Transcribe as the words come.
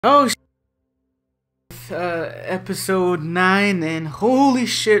Oh, episode 9, and holy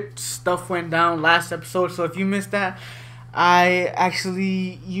shit, stuff went down last episode. So if you missed that,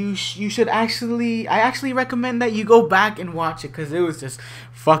 you should actually, I actually recommend that you go back and watch it because it was just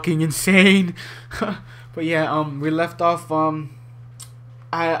fucking insane. But yeah, we left off.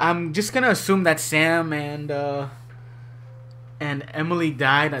 I'm just gonna assume that Sam and Emily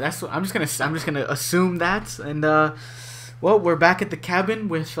died. That's what I'm just gonna assume that. And well, we're back at the cabin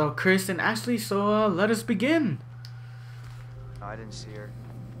with Chris and Ashley, so let us begin. I didn't see her.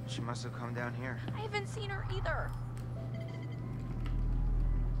 She must have come down here. I haven't seen her either.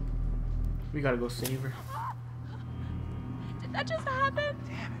 We gotta go save her. Did that just happen?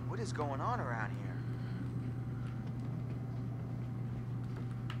 Damn it, what is going on around here?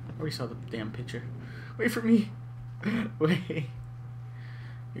 I already saw the damn picture. Wait for me. Wait.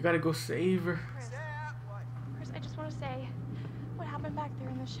 You gotta go save her. Chris, I just want to say, what happened back there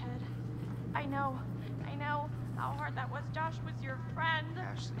in the shed? I know how hard that was. Josh was your friend.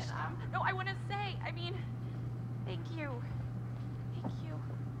 Ashley, And, stop. no, I want to say, thank you. Thank you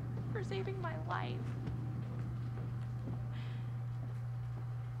for saving my life.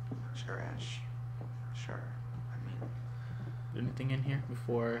 Sure, Ash. Sure. I mean, Anything in here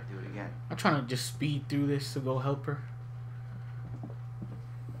before? do it again. I'm trying to just speed through this to go help her.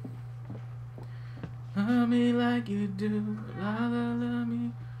 Love me like you do, la la la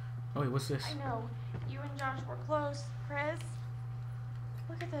me. Oh wait, what's this? I know. You and Josh were close, Chris.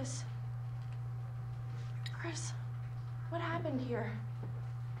 Look at this. Chris, what happened here?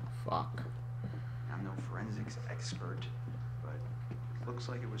 Fuck. I'm no forensics expert, but it looks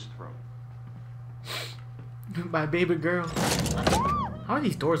like it was thrown. My baby girl. How are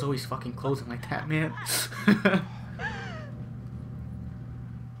these doors always fucking closing like that, man?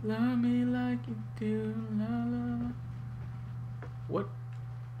 Love me like you do, la la.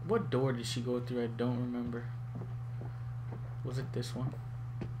 What door did she go through? I don't remember. Was it this one?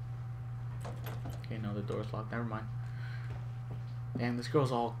 Okay, no, the door's locked. Never mind. Damn, this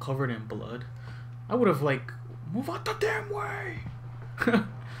girl's all covered in blood. I would have like move out the damn way.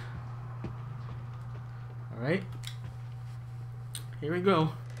 All right. Here we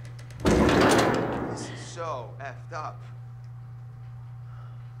go. This is so effed up.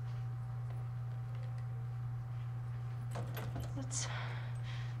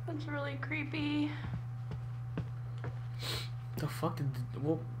 That's really creepy. The fuck did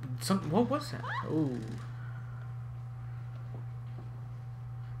what was that? Oh,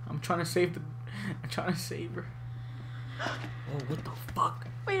 I'm trying to save her. Oh, what the fuck?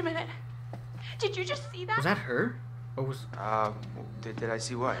 Wait a minute. Did you just see that? Was that her? Or was Did I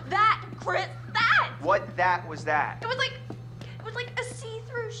see what? That, Chris, that! What that was that? It was like a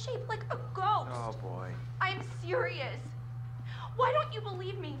see-through shape, like a ghost. Oh boy. I'm serious. Why don't you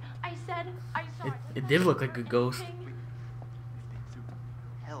believe me? I said I saw it. It did look like a ghost.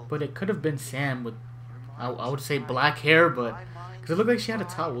 Hell. But it could have been Sam with, I would say black hair, but because it looked like she had a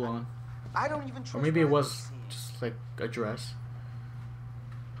towel on, I don't even trust or maybe it what I'm was seeing. just like a dress.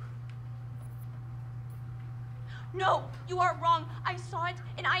 No, you are wrong. I saw it,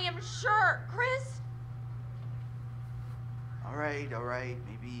 and I am sure, Chris. All right.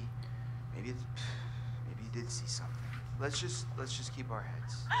 Maybe you did see something. Let's just keep our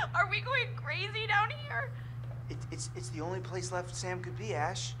heads. Are we going crazy down here? It's the only place left Sam could be,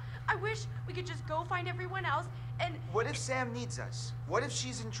 Ash. I wish we could just go find everyone else and... What if Sam needs us? What if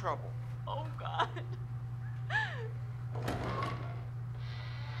she's in trouble? Oh, God.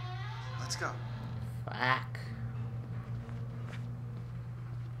 Let's go. Fuck.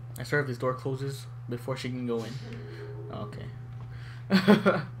 I swear if this door closes before she can go in. Okay.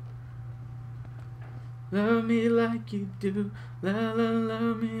 Love me like you do, la la,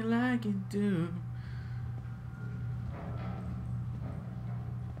 love me like you do.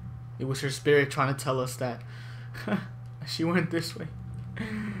 It was her spirit trying to tell us that. She went this way.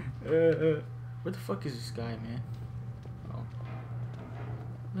 Where the fuck is this guy, man? Oh.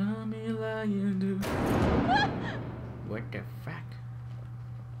 Love me like you do. What the fuck?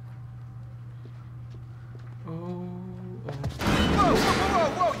 Oh.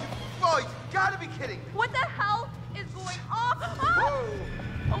 Whoa, you gotta be kidding me. What the hell is going on? Ah!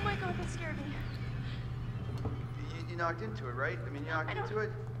 Oh, my God, that scared me. You knocked into it, right? I mean, you knocked into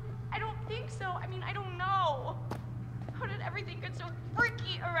it? I don't think so. I don't know. How did everything get so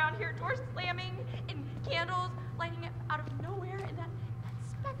freaky around here? Doors slamming and candles lighting up out of nowhere, and that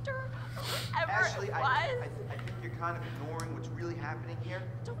specter, or whatever Ashley, it was. I think you're kind of ignoring what's really happening here.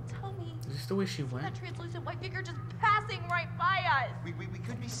 Don't tell me. Is this the way she went? That translucent white figure just passing right by us. We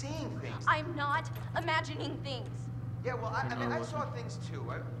could be seeing things. I'm not imagining things. Yeah, well, I mean, I saw things too.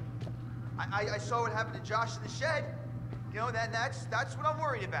 I saw what happened to Josh in the shed. You know, that's what I'm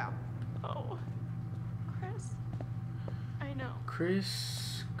worried about. Oh, Chris. I know.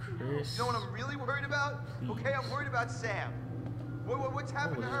 Chris. You know what I'm really worried about? Please. Okay, I'm worried about Sam. What's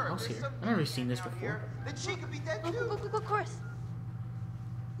happened to there's a her? house There's here. something I've never seen this down before. here, then she could be dead Look, too. look, Chris.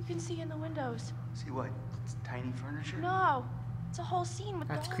 You can see in the windows. See what? It's tiny furniture? No, it's a whole scene with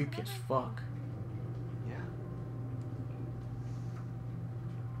That's dolls creepy and as everything. fuck. Yeah.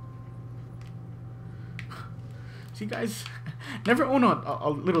 See, guys, never own a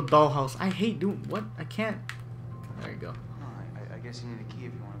little dollhouse. I hate doing what? I can't. There you go. Oh, I guess you need a key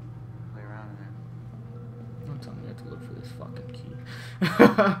if you want to play around in there. Don't tell me I have to look for this fucking key.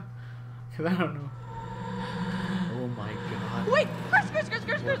 Because I don't know. Oh my god. Wait, Chris,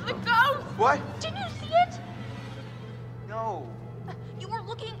 the ghost! What? Didn't you see it? No. You were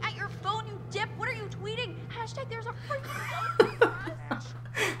looking at your phone, you dip. What are you tweeting? Hashtag there's a freaking ghost.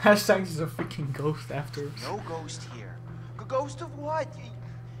 Hashtag there's a freaking ghost after us. No ghost here. Ghost of what?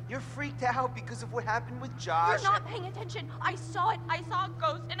 You're freaked out because of what happened with Josh. You're not paying attention. I saw it. I saw a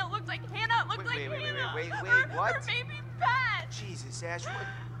ghost, and it looked like Hannah. It looked like Hannah. Wait, Her what? baby Pat. Jesus, Ash,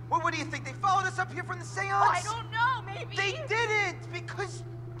 what do you think? They followed us up here from the seance? Oh, I don't know. Maybe. They didn't, because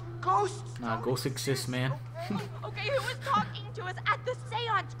ghosts Nah, don't ghosts exist, man. okay? Okay, who was talking to us at the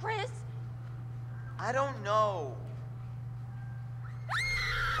seance, Chris? I don't know.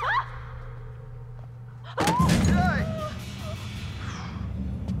 Hey!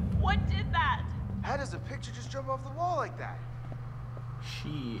 What did that? How does a picture just jump off the wall like that?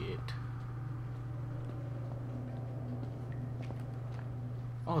 Shit.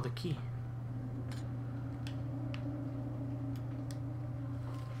 Oh, the key.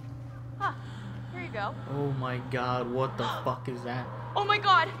 Huh. Here you go. Oh my god, what the fuck is that? Oh my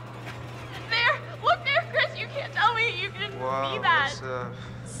god. There. Look there, Chris. You can't tell me you can see that.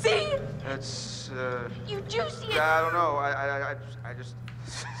 See? That's, You do see it. I don't know. I just,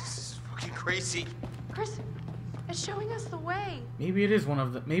 this is fucking crazy. Chris, it's showing us the way. Maybe it is one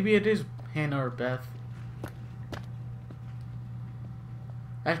of the. Maybe it is Hannah or Beth.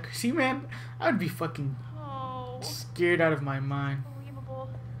 See, man, I'd be fucking Oh. scared out of my mind. Unbelievable.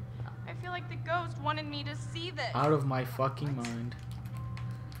 I feel like the ghost wanted me to see this. Out of my fucking mind.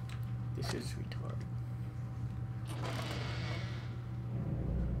 This is retarded.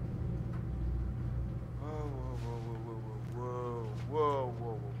 Whoa.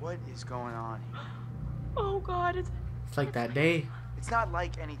 What is going on here? Oh god, It's like that day. It's not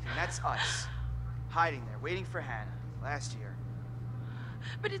like anything. That's us. Hiding there, waiting for Hannah. Last year.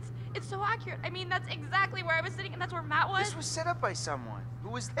 but it's so accurate. I mean, that's exactly where I was sitting, and that's where Matt was. This was set up by someone. Who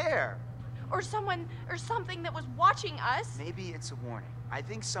was there? Or someone, or something that was watching us. Maybe it's a warning. I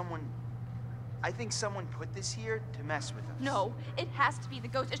think someone put this here to mess with us. No, it has to be the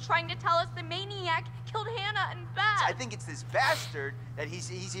ghost. It's trying to tell us the maniac killed Hannah and Beth. I think it's this bastard that he's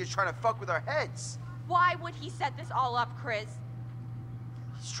here trying to fuck with our heads. Why would he set this all up, Chris?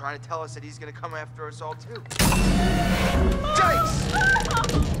 He's trying to tell us that he's gonna come after us all too.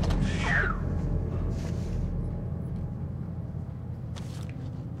 Yikes!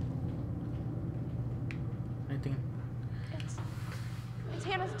 Anything? It's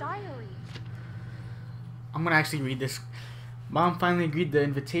Hannah's diary. I'm gonna actually read this. Mom finally agreed the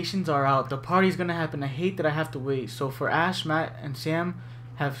invitations are out. The party's gonna happen. I hate that I have to wait. So for Ash, Matt, and Sam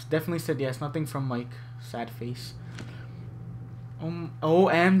have definitely said yes. Nothing from Mike. Sad face.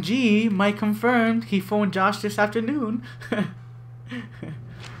 OMG, Mike confirmed. He phoned Josh this afternoon.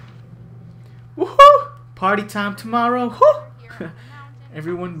 Woohoo! Party time tomorrow. Woo!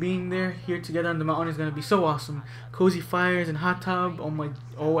 Everyone being there here together on the mountain is gonna be so awesome. Cozy fires and hot tub. Oh my,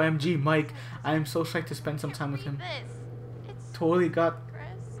 OMG, Mike. I am so psyched to spend some time with him. Totally got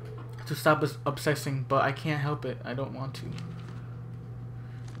to stop obsessing, but I can't help it. I don't want to.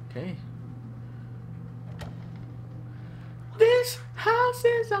 Okay. This house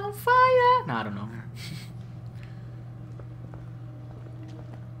is on fire. Nah, I don't know.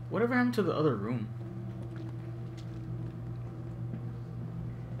 Whatever happened to the other room?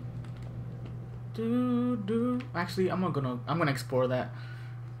 Actually, I'm gonna explore that.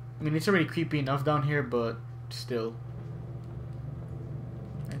 I mean, it's already creepy enough down here, but still.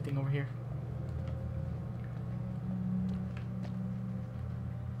 Anything over here?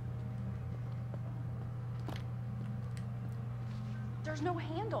 There's no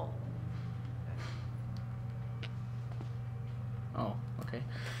handle. Oh, okay.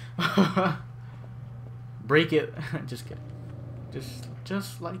 Break it. Just kidding.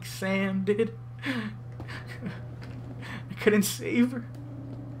 Just like Sam did. I couldn't save her.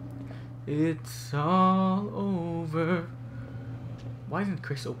 It's all over. Why isn't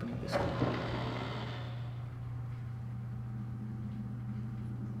Chris opening this door?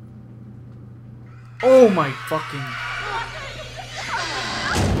 Oh my fucking.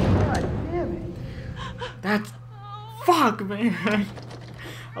 God damn it. That's. Fuck, man.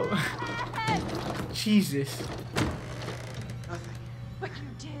 Oh. Jesus. Nothing. But you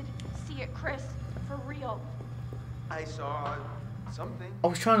did see it, Chris. For real. I saw something. I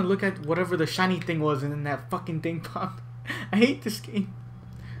was trying to look at whatever the shiny thing was, and then that fucking thing popped. I hate this game.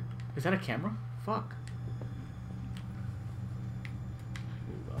 Is that a camera? Fuck.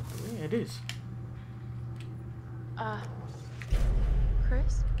 Yeah, it is.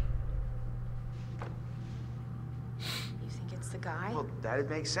 Chris? You think it's the guy? Well, that'd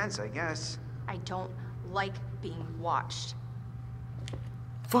make sense, I guess. I don't like being watched.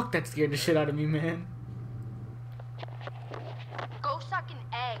 Fuck, that scared the shit out of me, man. Go suck an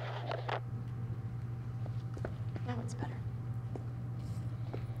egg. Now it's better.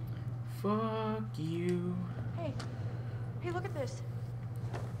 Fuck you. Hey, look at this.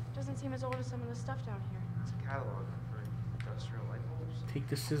 Doesn't seem as old as some of the stuff down here. It's a catalog for industrial light bulbs. Take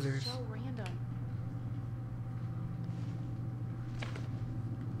the scissors. So random.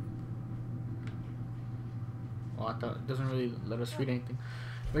 Oh, I thought it doesn't really let us read anything.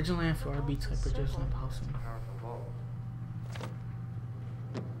 Original lamp for RB type purchase in the house. Powerful bulb.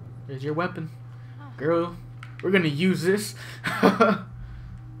 There's your weapon. Girl, we're gonna use this.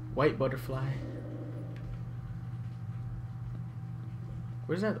 White butterfly.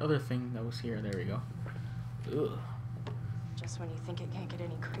 Where's that other thing that was here? There we go. Ugh. Just when you think it can't get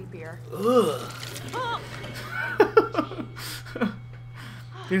any creepier. Ugh.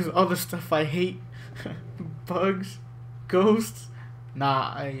 There's other stuff I hate. Bugs. Ghosts.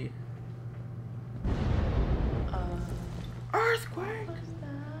 Nah, Earthquake! What is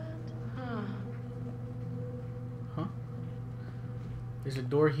that? Huh? There's a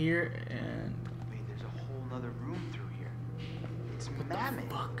door here and... Wait, there's a whole nother room through here. It's mammoth.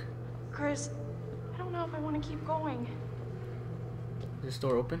 Fuck. Chris, I don't know if I want to keep going. Is this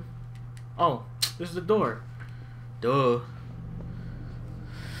door open? Oh, this is the door. Duh.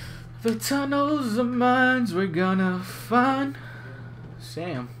 The tunnels of minds we're gonna find.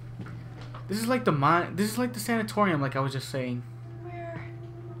 Sam. This is like the mine. This is like the sanatorium, like I was just saying. Where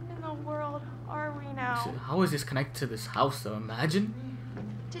in the world are we now? How is this connected to this house, though? Imagine.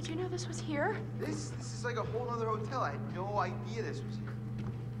 Did you know this was here? This is like a whole other hotel. I had no idea this was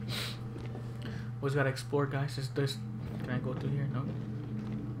here. Always gotta explore, guys. Is this? Can I go through here? No.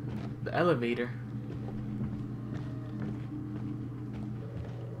 The elevator.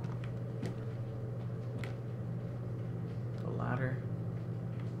 The ladder.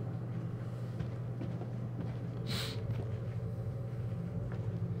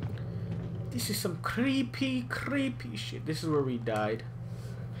 This is some creepy shit. This is where we died.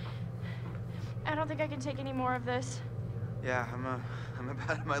 I don't think I can take any more of this. Yeah, I'm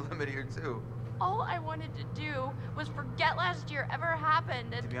about at my limit here too. All I wanted to do was forget last year ever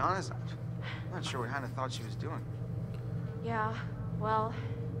happened. To And be honest, I'm not sure what Hannah thought she was doing. yeah, well,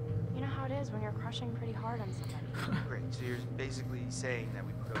 you know how it is when you're crushing pretty hard on somebody. Great. So you're basically saying that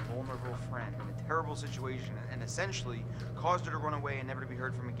we put a vulnerable friend in a terrible situation and essentially caused her to run away and never to be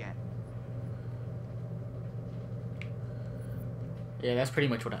heard from again. Yeah, that's pretty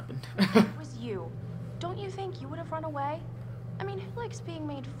much what happened. It was you. Don't you think you would have run away? I mean, who likes being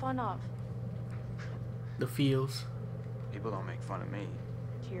made fun of? The feels. People don't make fun of me.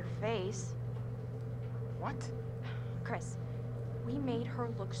 To your face. What? Chris, we made her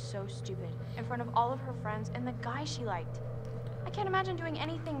look so stupid in front of all of her friends and the guy she liked. I can't imagine doing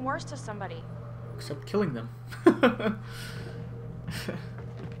anything worse to somebody. Except killing them.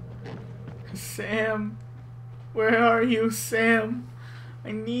 Sam. Where are you, Sam?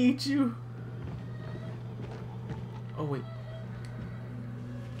 I need you. Oh, wait.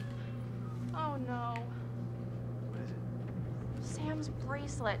 Oh no. What is it? Sam's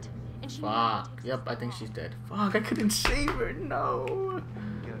bracelet. And she Fuck. Yep, I think she's dead. Fuck, I couldn't save her. No.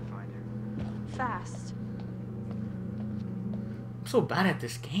 You gotta find her. fast. I'm so bad at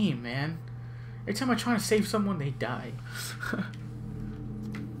this game, man. Every time I try to save someone, they die.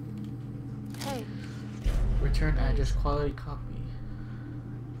 Hey, Return address, quality copy.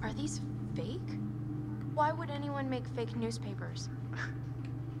 are these fake? Why would anyone make fake newspapers?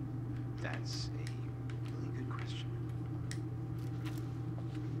 That's a really good question.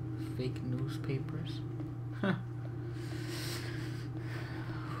 Fake newspapers. Huh.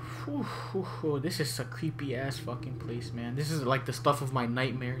 Whew, this is a creepy ass fucking place, man. This is like the stuff of my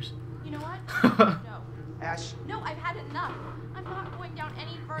nightmares. You know what? No. Ash. No, I've had enough. I'm not going down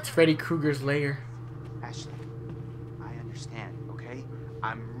any further. It's Freddy Krueger's lair. Ashley, I understand, okay?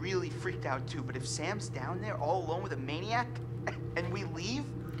 I'm really freaked out too, but if Sam's down there all alone with a maniac and we leave,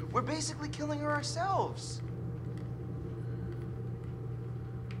 we're basically killing her ourselves.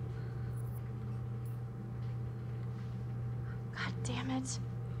 God damn it.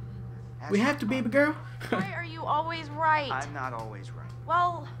 We have to, baby girl. Why are you always right? I'm not always right.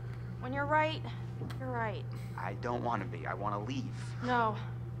 Well, when you're right, you're right. I don't want to be. I want to leave. No.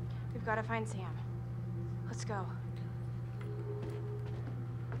 We've got to find Sam. Let's go.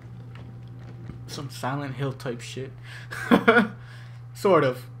 Some Silent Hill type shit. Sort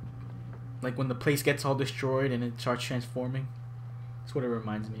of. Like when the place gets all destroyed and it starts transforming. That's what it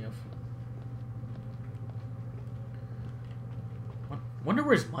reminds me of. Wonder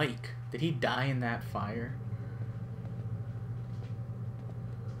where's Mike? Did he die in that fire?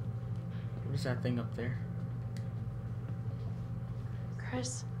 What is that thing up there?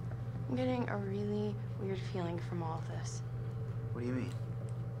 Chris, I'm getting a really weird feeling from all of this. What do you mean?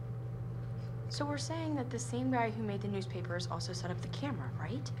 So we're saying that the same guy who made the newspapers also set up the camera,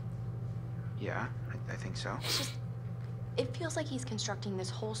 right? Yeah, I think so. It's just, it feels like he's constructing this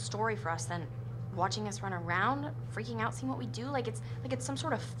whole story for us, then watching us run around, freaking out, seeing what we do, like it's some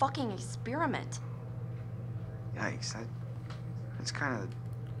sort of fucking experiment. Yikes, that's kind of...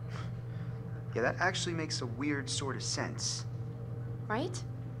 Yeah, that actually makes a weird sort of sense. Right?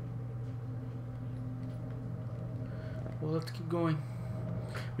 Well, let's keep going.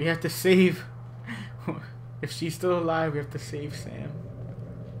 We have to save... If she's still alive, we have to save Sam.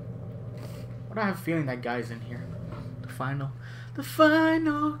 But I have a feeling that guy's in here. The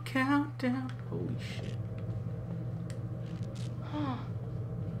final countdown. Holy shit. Huh.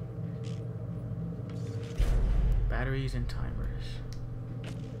 Batteries and timers.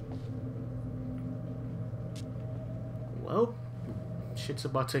 Well, shit's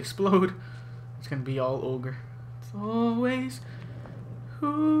about to explode. It's gonna be all ogre. It's always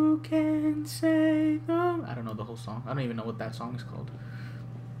who can say the... I don't know the whole song. I don't even know what that song is called.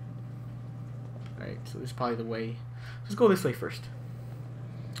 Alright, so this is probably the way. Let's go this way first.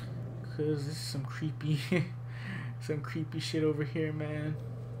 Cause this is some creepy some creepy shit over here, man.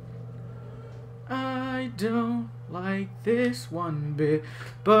 I don't like this one bit,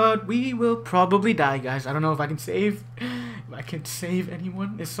 but we will probably die, guys. I don't know if I can save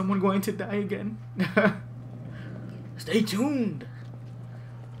anyone. Is someone going to die again? Stay tuned.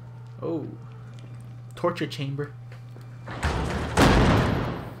 Oh, torture chamber.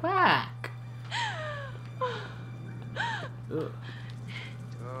 Fuck. Ugh.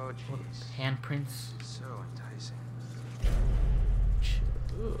 Oh, jeez. Handprints. So enticing.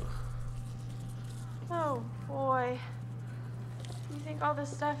 Ugh. Oh boy. You think all this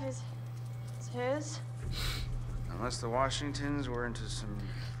stuff is his? Unless the Washingtons were into some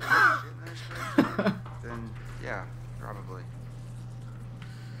shit in their script, then yeah, probably.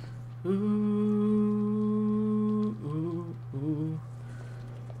 Ooh, ooh, ooh.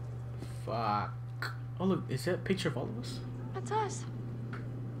 Fuck. Oh look, is that a picture of all of us? That's us.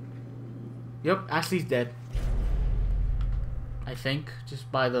 Yep, Ashley's dead. I think,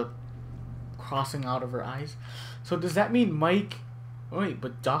 just by the crossing out of her eyes. So does that mean Mike... Wait,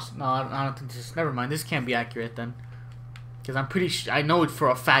 but Josh... No, I don't think this... Never mind, this can't be accurate then. Because I'm pretty sure... I know it for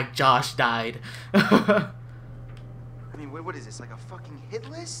a fact Josh died. I mean, what is this, like a fucking hit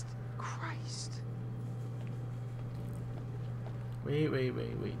list? Christ. Wait,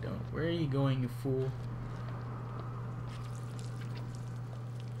 don't. Where are you going, you fool?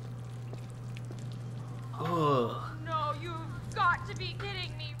 Ugh. No, you've got to be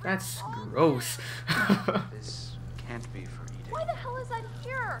kidding me. That's gross. This can't be for eating. Why the hell is that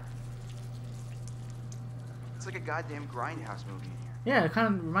here? It's like a goddamn grindhouse movie in here. Yeah, it kind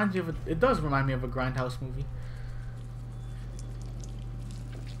of reminds me of a... It does remind me of a Grindhouse movie.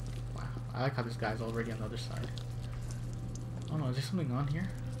 Wow, I like how this guy's already on the other side. Oh no, is there something on here?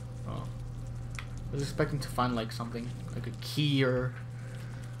 Oh. I was expecting to find like something, like a key or...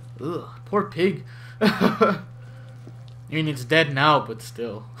 Ugh, poor pig. I mean, it's dead now, but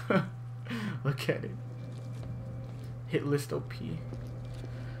still. Look at it. Hit list OP.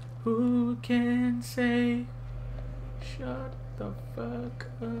 Who can say... Shut the fuck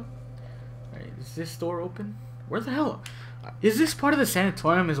up. Alright, is this door open? Where the hell? Is this part of the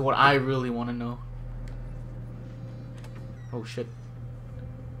sanatorium is what I really want to know. Oh shit.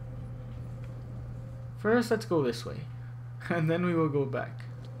 First, let's go this way. And then we will go back.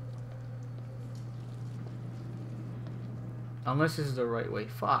 Unless this is the right way.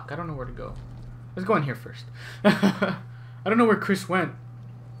 Fuck, I don't know where to go. Let's go in here first. I don't know where Chris went.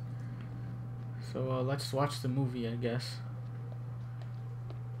 So let's watch the movie, I guess.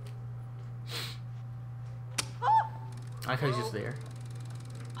 I think he's just there.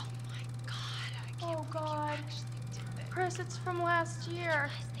 Oh my god, I can't Oh believe God. you actually did this. Chris, it's from last year.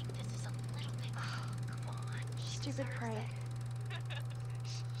 I think this is a little bit. Oh, come on. She Stupid deserves prank. it.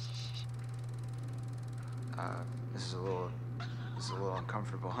 This is a little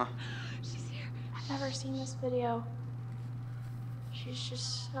uncomfortable, huh? She's here. I've never seen this video. She's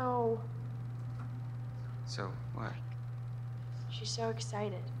just so... So, what? She's so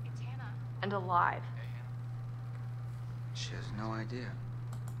excited It's Hannah. and alive. She has no idea.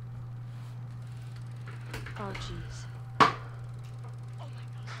 Oh, jeez. Oh my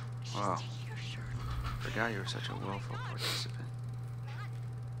god. She's Wow. taking her shirt off. Forgot you were such a willful participant. Matt,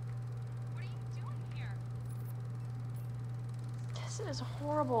 what are you doing here? This is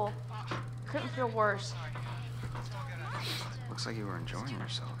horrible. Couldn't feel worse. Looks like you were enjoying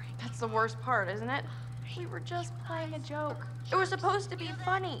yourself. That's the worst part, isn't it? We were just playing a joke. It was supposed to be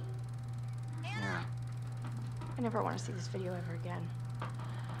funny. Yeah. I never want to see this video ever again.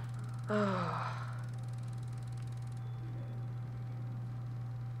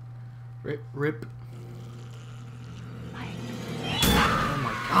 Rip, rip. Oh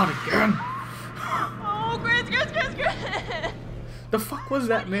my god, again! Oh, Chris! The fuck was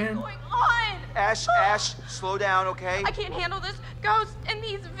that, man? What's going on? Ash, slow down, okay? I can't handle this ghost and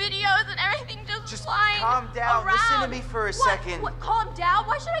these videos and everything just flying calm down. around. Listen to me for a second. What? Calm down?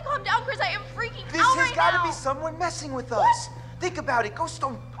 Why should I calm down, Chris? I am freaking This out has right got now. to be someone messing with us. Think about it. Ghosts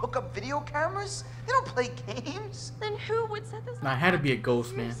don't hook up video cameras. They don't play games. Then who would set this up? Nah, it had to be a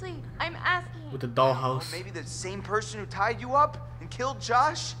ghost, man. Seriously, I'm asking. With the Or dollhouse. maybe the same person who tied you up and killed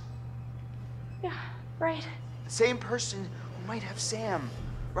Josh. Yeah, right. The same person who might have Sam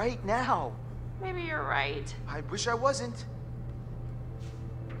right now. Maybe you're right. I wish I wasn't.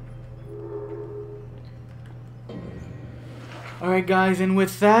 Alright guys, and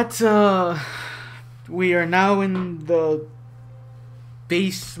with that, we are now in the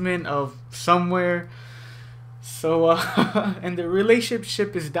basement of somewhere. So, and the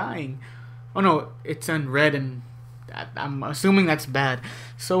relationship is dying. Oh no, it's on red, and I'm assuming that's bad.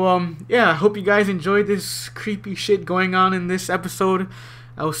 So, yeah, I hope you guys enjoyed this creepy shit going on in this episode.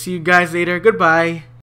 I will see you guys later. Goodbye.